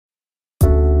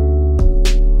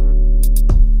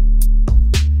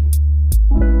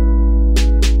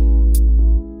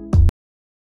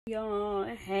Y'all,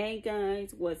 hey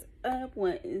guys, what's up?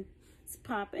 What is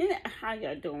poppin'? How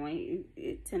y'all doing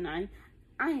tonight?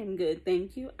 I am good,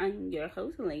 thank you. I'm your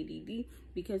host, Lady D,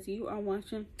 because you are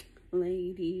watching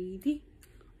Lady D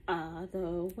all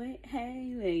the way.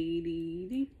 Hey, Lady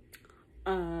D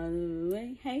all the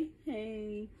way. Hey,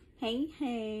 hey, hey,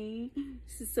 hey.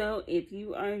 So, if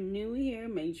you are new here,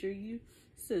 make sure you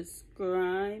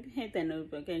subscribe, hit that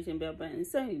notification bell button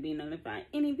so you'll be notified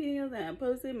any video that I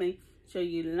posted. Make sure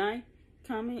you like,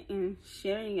 comment, and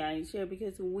share. You guys share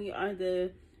because we are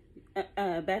the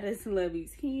baddest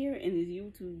celebrities here in this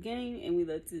YouTube game, and we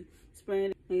love to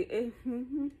spread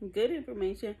good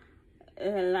information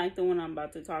like the one I'm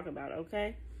about to talk about.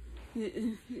 Okay,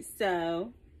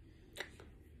 so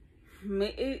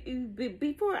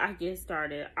before I get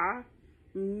started, I'm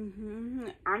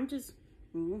just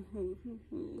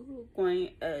going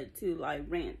to like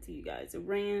rant to you guys,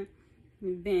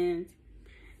 vent,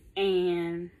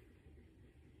 and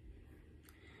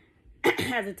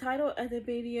as the title of the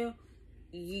video,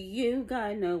 you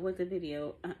guys know what the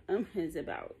video is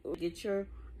about. Get your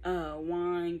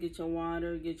wine, get your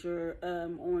water, get your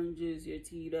oranges, your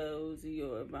Tito's,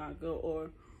 your vodka,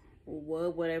 or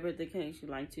whatever the case you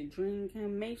like to drink,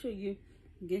 and make sure you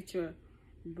get your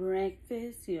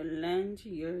breakfast, your lunch,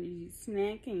 your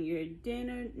snack, and your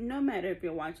dinner. No matter if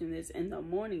you're watching this in the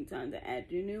morning time, the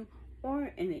afternoon,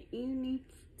 or in the evening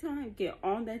time, get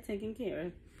all that taken care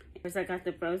of. First, I got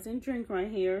the frozen drink right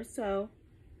here, so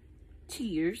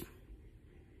cheers.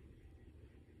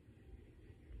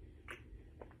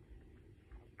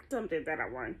 Something that I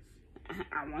want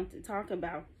to talk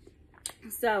about.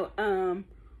 So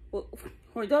well,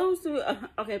 for those who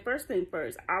okay, first thing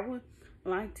first, I would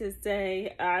like to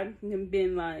say I've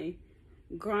been like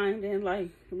grinding like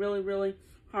really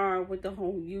hard with the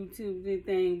whole YouTube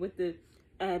thing, with the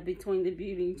between the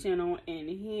beauty channel and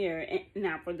here. And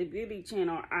now for the beauty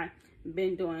channel, I've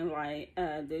been doing like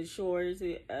the shorts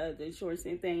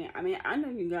and thing. I mean, I know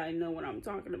you guys know what I'm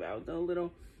talking about, the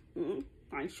little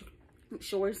like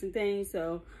shorts and things.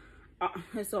 So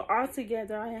so all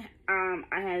together, I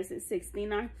had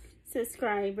 69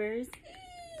 subscribers.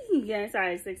 Yes, I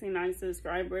had 69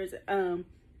 subscribers.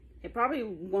 It probably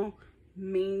won't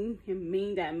mean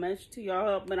that much to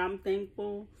y'all, but I'm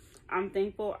thankful. I'm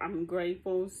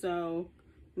grateful. So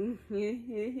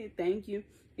thank you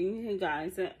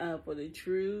guys for the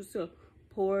true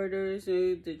supporters,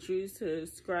 the true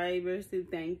subscribers.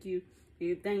 Thank you.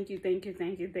 Thank you.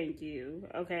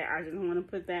 Okay, I just want to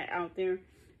put that out there.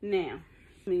 Now,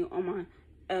 me on my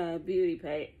beauty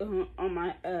page, on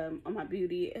my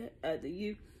beauty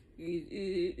the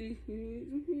YouTube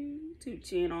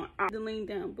channel. I'll the link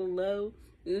down below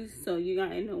so you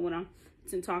guys know what I'm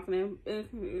talking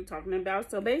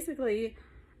about. So basically,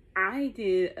 I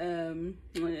did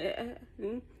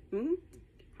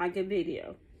like a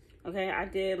video. Okay, I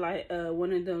did like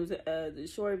one of those the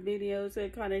short videos,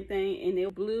 kind of thing, and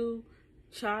it blue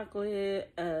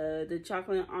chocolate, the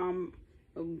chocolate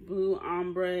blue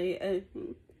ombre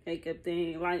makeup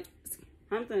thing, like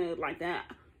something like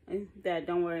that.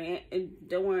 Don't worry,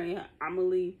 I'm gonna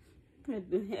leave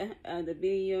the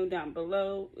video down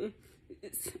below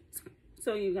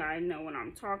so you guys know what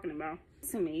I'm talking about.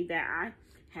 To me, that I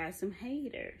have some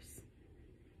haters.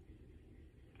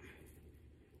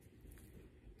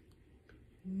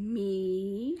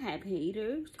 Me have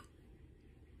haters?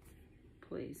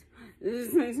 Please.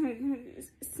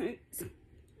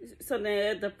 So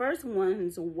the first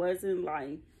ones wasn't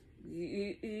like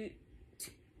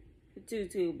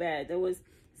too bad. There was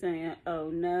saying oh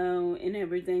no and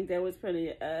everything. That was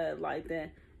pretty like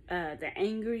the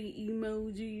angry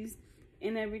emojis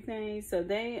and everything. So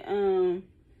they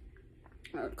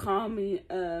called me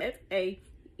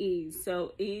FAE.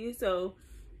 So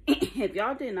if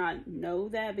y'all did not know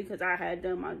that, because I had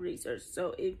done my research,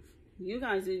 so if you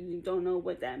guys don't know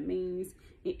what that means,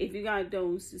 if you guys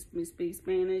don't speak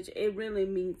Spanish, it really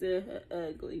means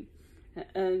ugly.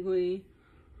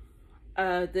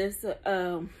 This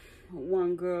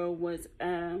one girl was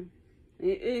I'm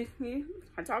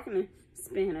talking in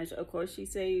Spanish. Of course, she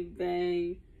said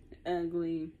very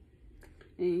ugly,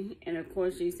 and of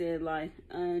course she said like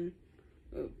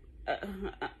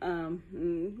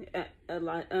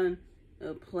like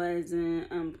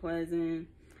unpleasant,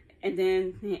 and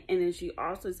then she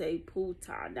also say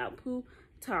puta. Now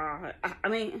puta, I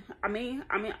mean,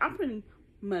 I pretty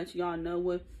much y'all know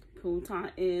what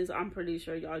puta is. I'm pretty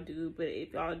sure y'all do, but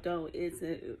if y'all don't, it's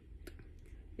a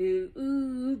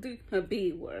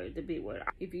B word, the B word.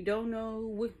 If you don't know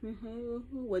what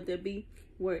the B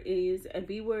word is, a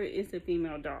B word is a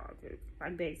female dog,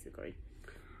 like basically.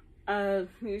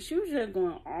 she was just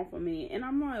going off of me, and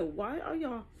I'm like, why are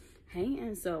y'all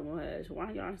hating so much?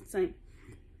 Why y'all saying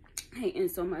hating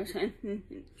so much?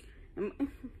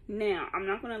 Now, I'm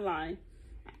not gonna lie.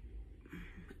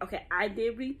 Okay, I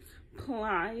did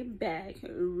reply back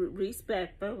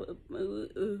respectfully,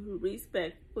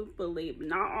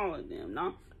 not all of them,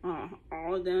 not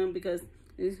all of them, because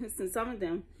some of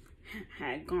them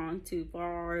had gone too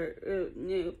far,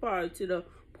 far to the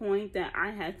point that I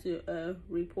had to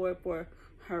report for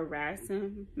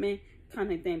harassment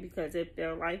kind of thing, because it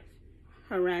felt like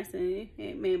harassing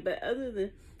me. But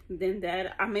other than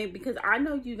that, I mean, because I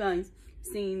know you guys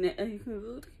seen the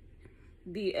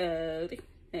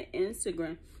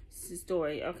Instagram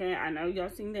story, okay? I know y'all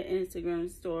seen the Instagram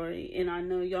story, and I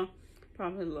know y'all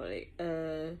probably like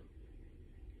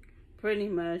pretty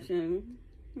much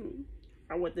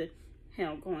what the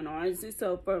hell going on.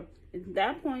 So from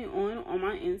that point on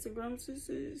my Instagram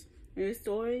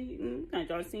story that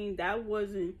y'all seen, that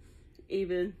wasn't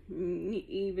even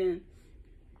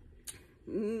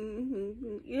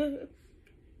yeah,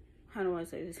 how do I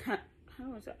say this? How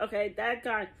do I say? Okay, that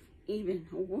got even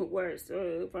worse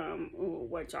from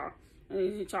what y'all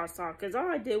saw, because all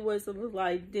I did was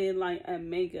did a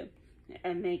makeup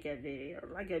video,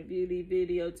 like a beauty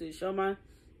video to show my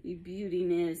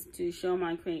beautiness, to show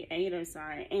my creative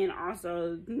side, and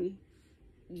also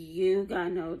you gotta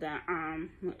know that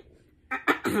I'm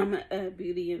a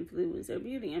beauty influencer,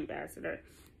 beauty ambassador.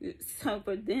 So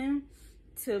for them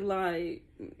to like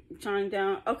chime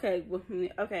down, okay,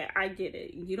 I get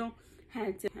it. You don't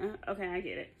have to. Okay, I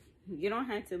get it. You don't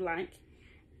have to like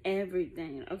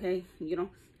everything. Okay, you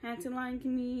don't have to like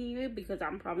me, because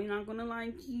I'm probably not gonna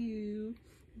like you.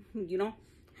 You don't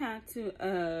have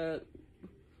to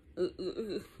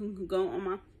go on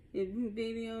my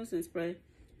videos and spread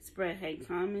hate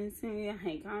comments and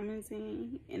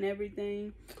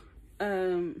everything.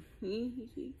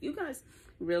 You guys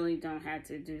really don't have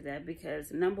to do that,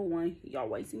 because number one, y'all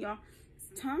wasting y'all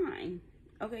time.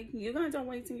 Okay, you guys are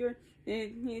wasting your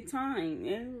time.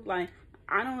 And like,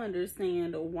 I don't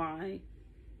understand why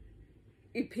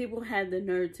if people had the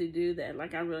nerve to do that.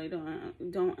 Like, I really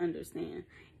don't understand.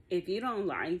 If you don't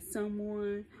like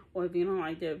someone, or if you don't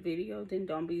like their video, then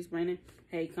don't be spreading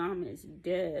hate comments.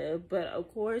 Duh. But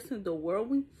of course, the world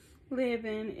we live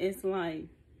in is like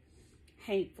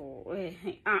hateful.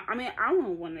 I mean, I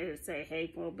don't want to say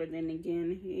hateful, but then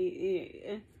again,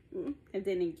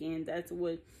 that's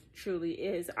what truly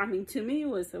is. I mean, to me, it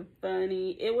was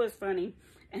funny. It was funny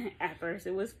at first.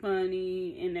 It was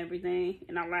funny and everything,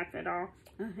 and I laughed at all.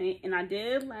 And I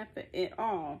did laugh at it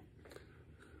all.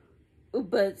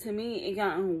 But to me, it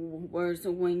got worse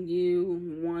when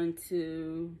you want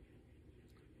to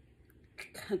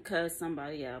cuss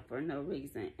somebody out for no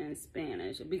reason in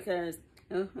Spanish. Because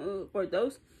for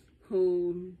those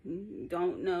who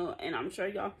don't know, and I'm sure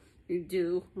y'all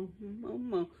do,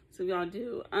 so y'all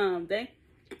do,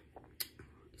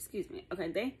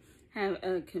 they have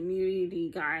community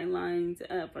guidelines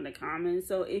for the comments.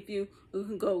 So if you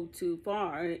go too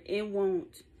far, it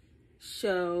won't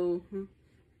show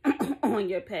on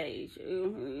your page, or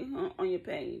on your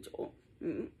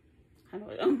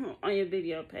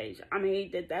video page. I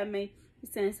mean, that makes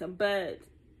sense, but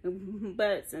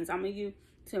since I'm a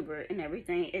YouTuber and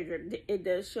everything, it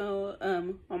does show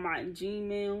on my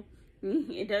Gmail.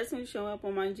 It doesn't show up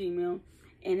on my Gmail,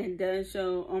 and it does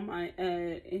show on my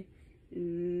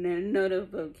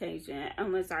notification,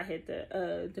 unless I hit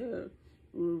the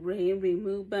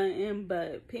remove button.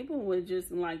 But people were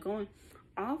just like going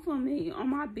off of me on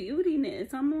my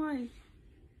beautiness. I'm like,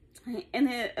 and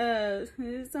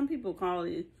then some people call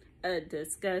it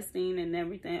disgusting and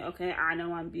everything. Okay, I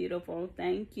know I'm beautiful.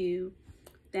 Thank you.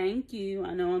 I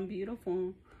know I'm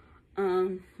beautiful.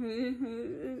 I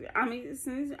mean,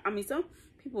 some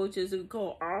people just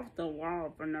go off the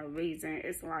wall for no reason.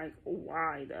 It's like,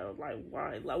 why though? Like,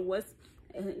 why? Like, what's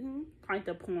like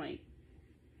the point?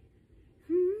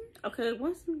 Okay,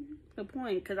 what's the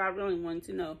point? Because I really want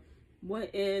to know,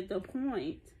 what is the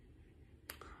point?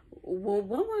 Well,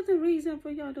 what was the reason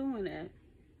for y'all doing that?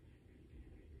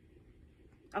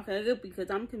 Okay, good,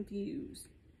 because I'm confused.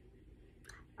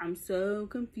 I'm so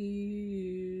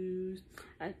confused.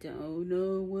 I don't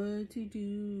know what to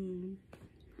do.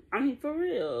 I mean, for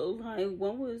real. Like,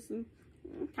 what was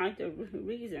kind of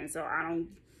reason? So I don't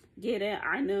get it.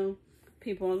 I know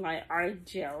people like are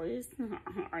jealous and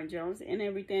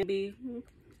everything. Be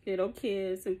little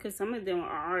kids, because some of them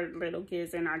are little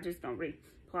kids, and I just don't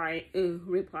reply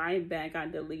back. I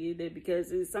deleted it,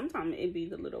 because sometimes it be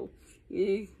the little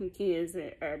kids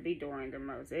that be doing the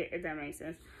most, if that makes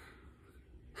sense.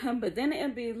 But then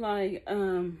it'd be like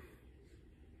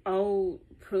old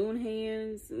prune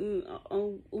hands,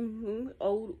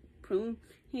 old prune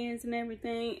hands and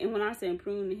everything. And when I say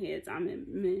prune heads, I mean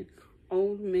men,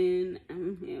 old men,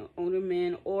 older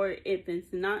men, or if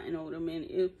it's not an older man,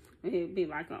 it'd be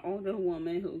like an older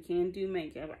woman who can do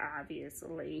makeup,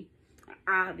 obviously.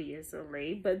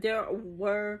 But there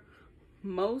were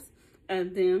most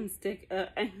of them stick up.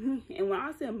 And when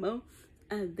I say most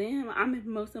of them, I mean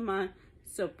most of my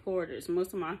supporters,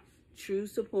 most of my true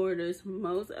supporters,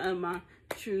 most of my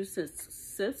true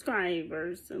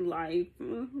subscribers. Like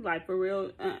for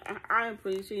real, I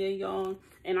appreciate y'all,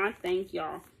 and I thank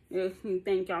y'all.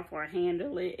 Thank y'all for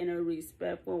handling it in a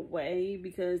respectful way,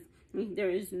 because there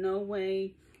is no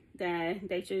way that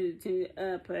they should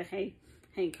put hate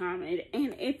comment.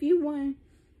 And if you want,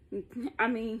 I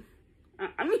mean,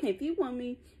 if you want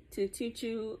me to teach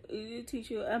you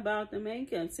about the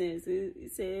makeup sense,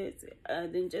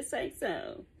 then just say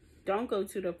so. Don't go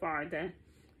too far to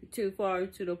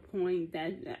the point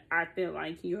that I feel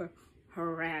like you're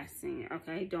harassing.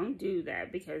 Okay, don't do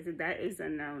that, because that is a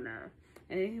no-no.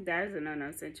 That is a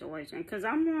no-no situation. Because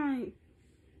I'm like,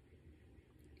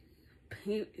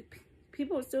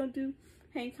 people still do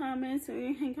hate comments,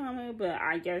 but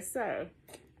I guess so.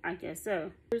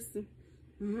 There's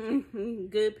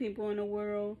good people in the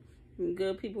world.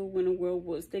 Good people in the world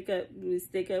will stick up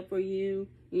for you.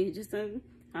 You just are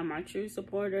my true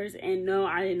supporters. And no,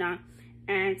 I did not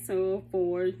ask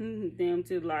for them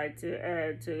to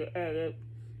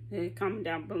comment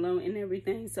down below and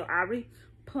everything. So I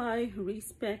reply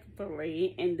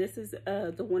respectfully, and this is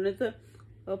the one of the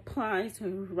applies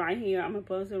right here. I'm gonna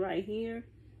post it right here.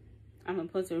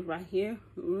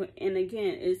 And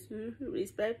again, it's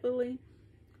respectfully.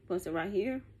 Post it right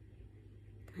here.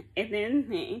 And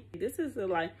then this is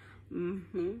like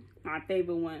my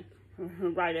favorite one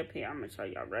right up here. I'm gonna show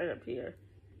y'all right up here.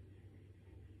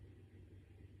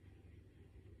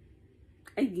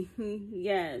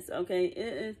 Yes, okay, it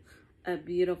is a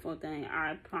beautiful thing.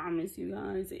 I promise you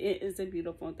guys, it is a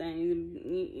beautiful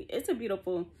thing. It's a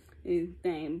beautiful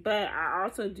thing. But I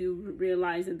also do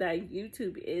realize that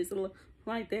YouTube is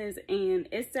like this, and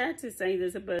it's sad to say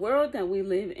this, but the world that we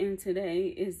live in today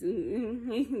is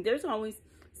there's always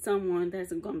someone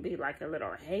that's gonna be like a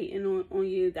little hating on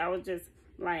you. That was just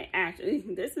like, actually,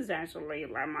 this is actually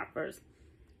like my first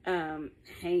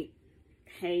hate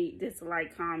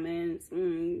dislike comments,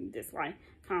 dislike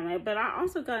comment. But I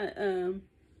also got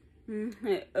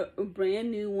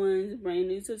brand new ones, brand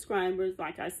new subscribers.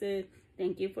 Like I said,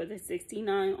 thank you for the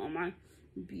 69 on my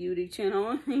beauty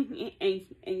channel. and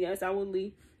yes, I will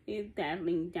leave that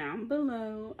link down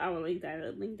below.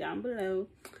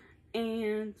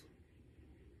 And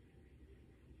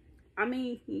I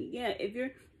mean, yeah, if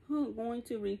you're going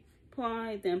to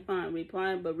reply, then fine,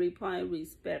 reply, but reply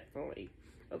respectfully.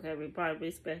 Okay, reply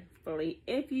respectfully.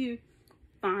 If you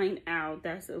find out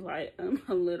that's like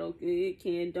a little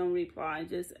kid, don't reply,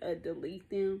 just delete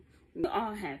them. We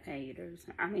all have haters.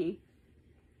 I mean,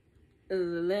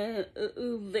 let's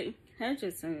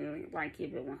just like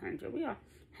keep it 100. We all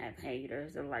have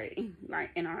haters, like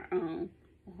in our own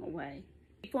way.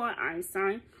 Before I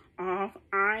sign off,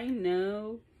 I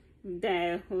know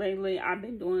that lately I've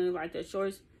been doing like a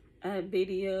short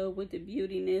video with the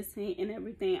beautiness and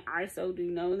everything. I so do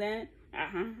know that.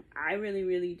 I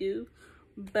really do.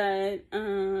 But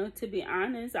to be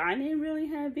honest, I didn't really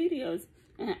have videos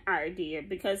idea,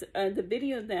 because the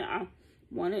video that I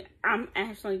wanted, I'm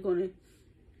actually going to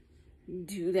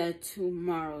do that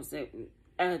tomorrow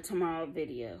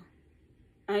video.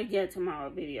 Tomorrow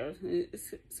video.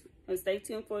 Stay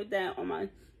tuned for that on my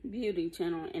beauty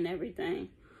channel and everything.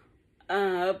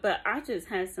 But I just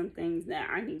had some things that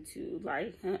I need to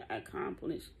like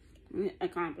accomplish pretty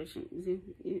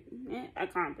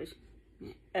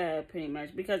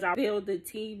much, because I built the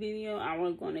tea video. I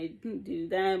was gonna do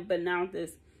that, but now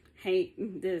this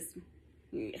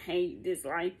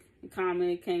dislike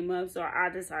comment came up, so I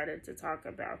decided to talk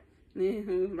about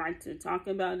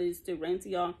is to vent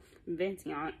y'all.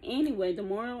 Anyway, the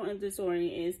moral of the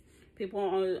story is people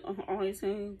are always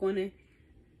going to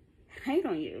hate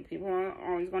on you. People are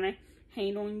always going to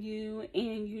hate on you,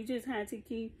 and you just have to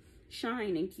keep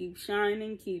shining, keep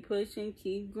pushing,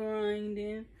 keep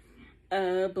grinding.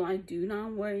 But do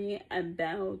not worry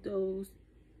about those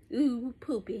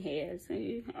poopy hairs.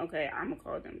 Okay, I'm gonna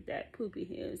call them that, poopy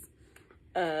hairs.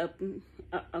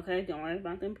 Okay, don't worry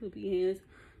about them poopy hairs.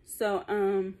 So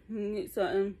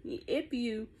if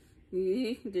you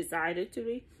decided to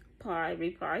reply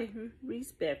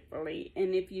respectfully,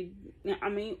 and if you,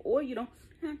 or you don't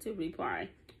have to reply.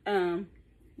 You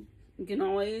can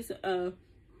always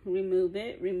remove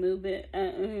it,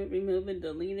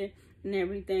 delete it, and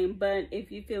everything. But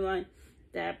if you feel like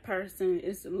that person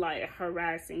is like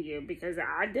harassing you, because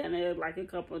I done it like a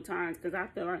couple of times, because I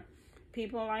feel like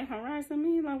people like harassing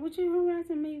me. Like, what you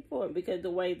harassing me for? Because the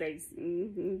way they're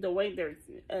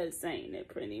saying it,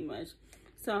 pretty much.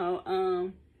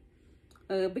 So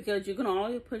because you can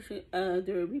always push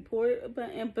the report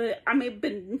button, but I mean,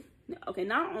 but okay,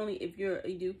 not only if you're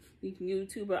a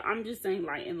YouTuber, I'm just saying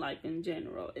like in life in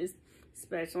general, it's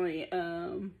especially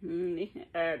the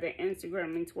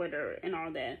Instagram and Twitter and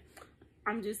all that.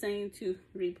 I'm just saying to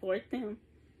report them,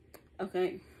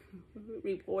 okay?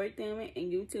 Report them,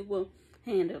 and YouTube will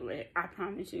handle it. I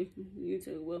promise you,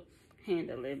 YouTube will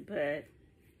handle it. But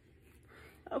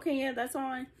okay, yeah, that's all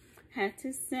I had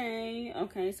to say.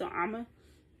 Okay, so I'm gonna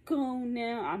go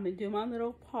now. I'm gonna do my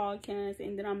little podcast,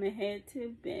 and then I'm gonna head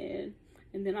to bed,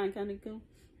 and then I'm gonna go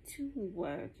to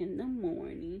work in the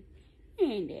morning,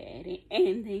 and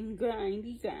then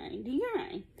grind.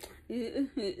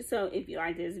 So if you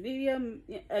like this video,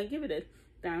 give it a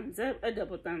thumbs up, a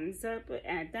double thumbs up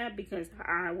at that, because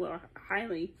I will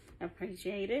highly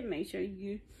appreciate it. Make sure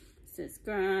you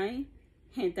subscribe,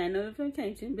 hit that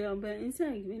notification bell button so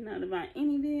you can be notified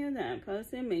any video that I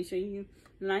posted. Make sure you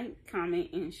like,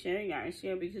 comment, and share. Y'all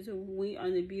share, because we are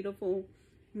the beautiful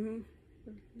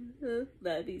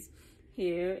lovies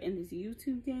here in this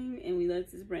YouTube game, and we love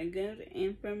to spread good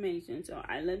information. So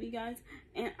I love you guys,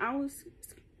 and I will see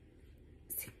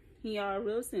y'all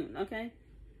real soon. Okay,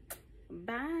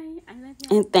 bye. I love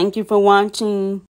you, and thank you for watching.